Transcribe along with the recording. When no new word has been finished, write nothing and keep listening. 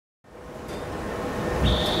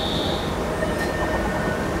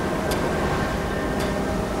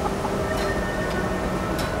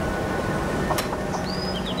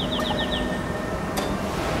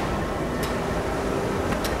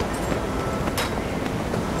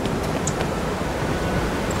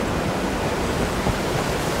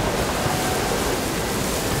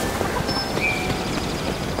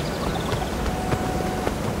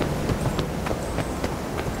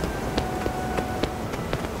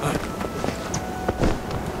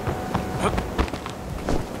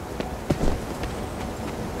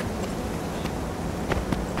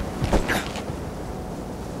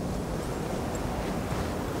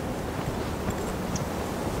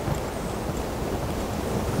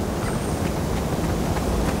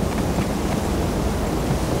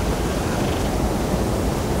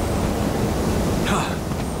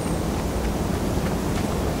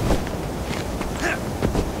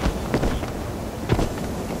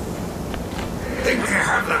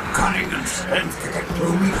Strength to get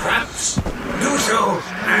through me traps. Do so,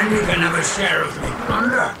 and you can have a share of me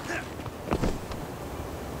plunder.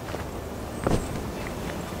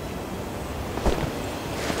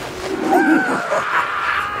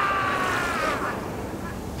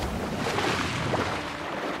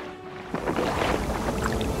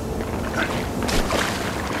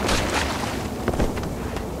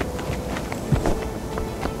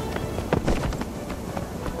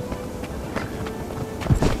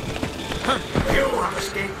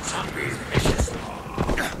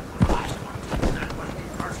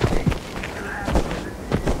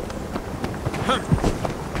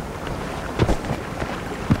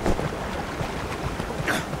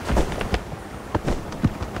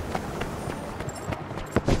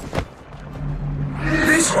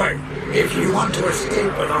 This way, if you want to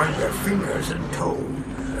escape without your fingers and toes.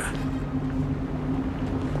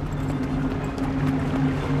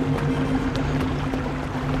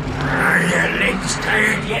 Are your legs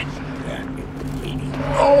tired yet?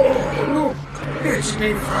 Oh, look, it's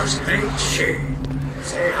me first mate, Shane.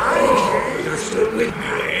 Say hi, Shane. You're still with me,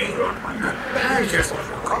 eh? I just want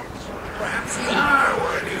to come. Perhaps you are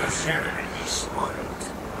worthy of sharing and be spoiled.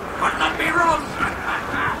 But not be wrong.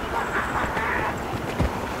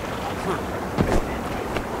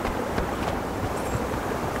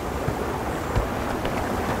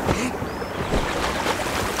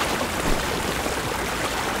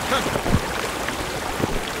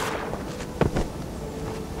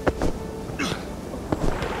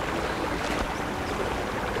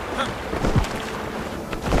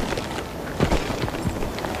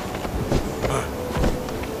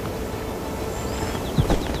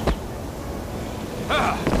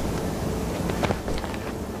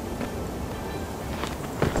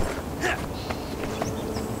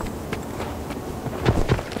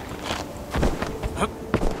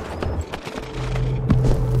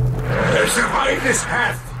 Survive this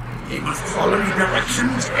path. He must follow the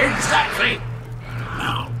directions exactly.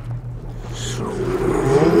 Now,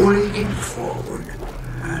 slowly inch forward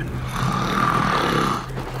and...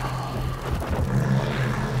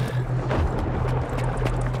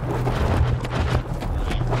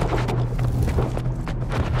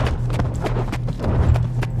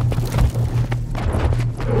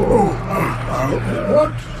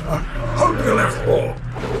 what? Hold your left ball.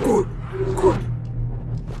 Good, good.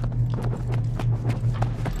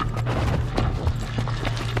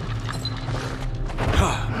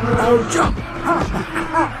 Now jump!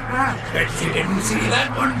 Bet you didn't see that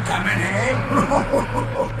one coming, eh?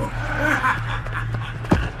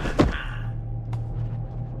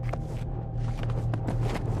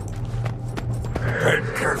 Tread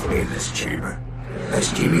carefully in this chamber,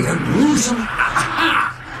 lest you meet a gruesome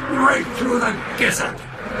right through the gizzard.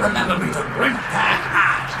 Remember me to drink that.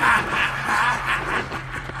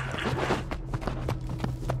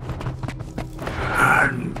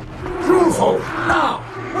 And Trufo, now!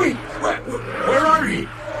 Wait, where are you?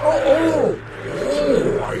 Oh,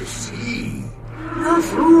 I see. You're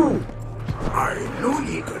through. I knew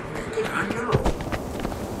you could make it on your own.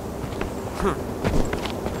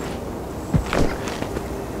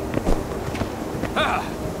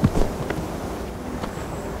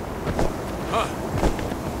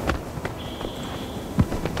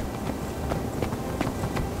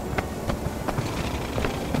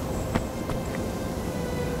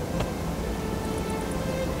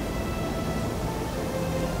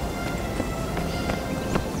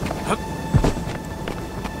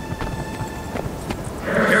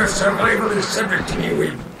 Your survival is subject to me,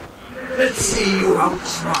 Win. Let's see you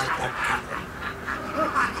outsmart that captain.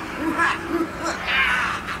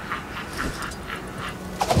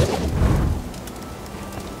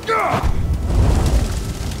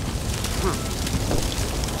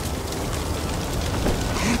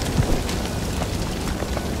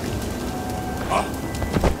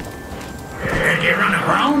 Did you run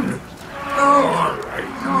around? Oh, all right.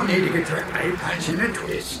 No need to get your eye patch in a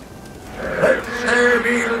twist. Let there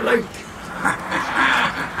be light.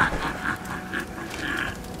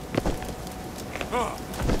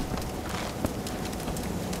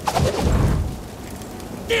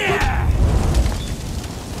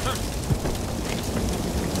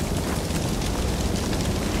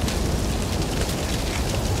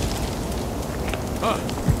 We've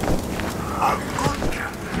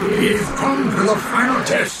come to the final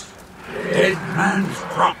test. Dead man's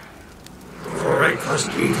prop. Before I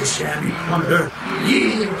trust ye to share me plunder,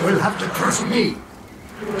 ye will have to trust me.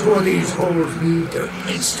 Two of these holes lead to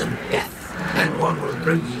instant death, and one will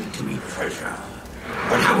bring ye to me treasure.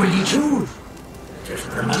 But how will ye choose? Just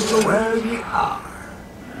remember where ye are,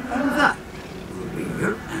 and that will be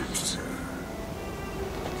your answer.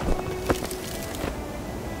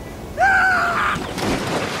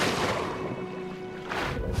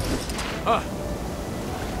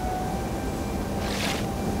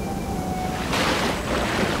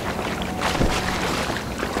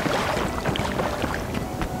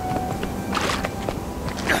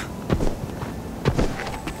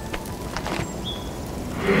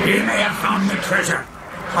 Ye may have found the treasure,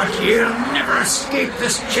 but ye'll never escape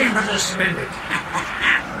this chamber to spend it.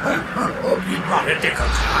 Hope you brought a deck of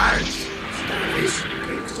cards. Starvation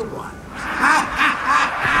takes a one.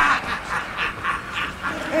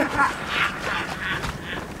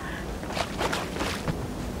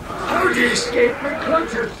 How'd you escape my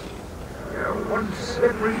clutches? You're one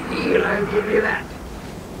slippery eel, I'll give you that.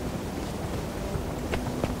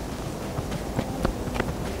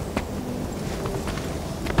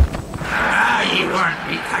 You weren't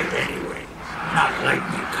me tight anyway. Not like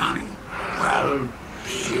me, Connie. Well,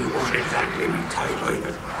 she weren't exactly me tight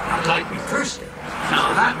either. Not like me Kirsty.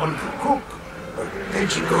 Now that one could cook. But then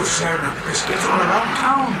she'd go sharing her biscuits all around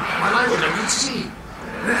town while I was out at sea.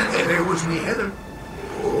 Then there was me Heather.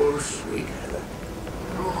 Oh, sweet Heather.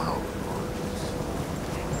 Oh,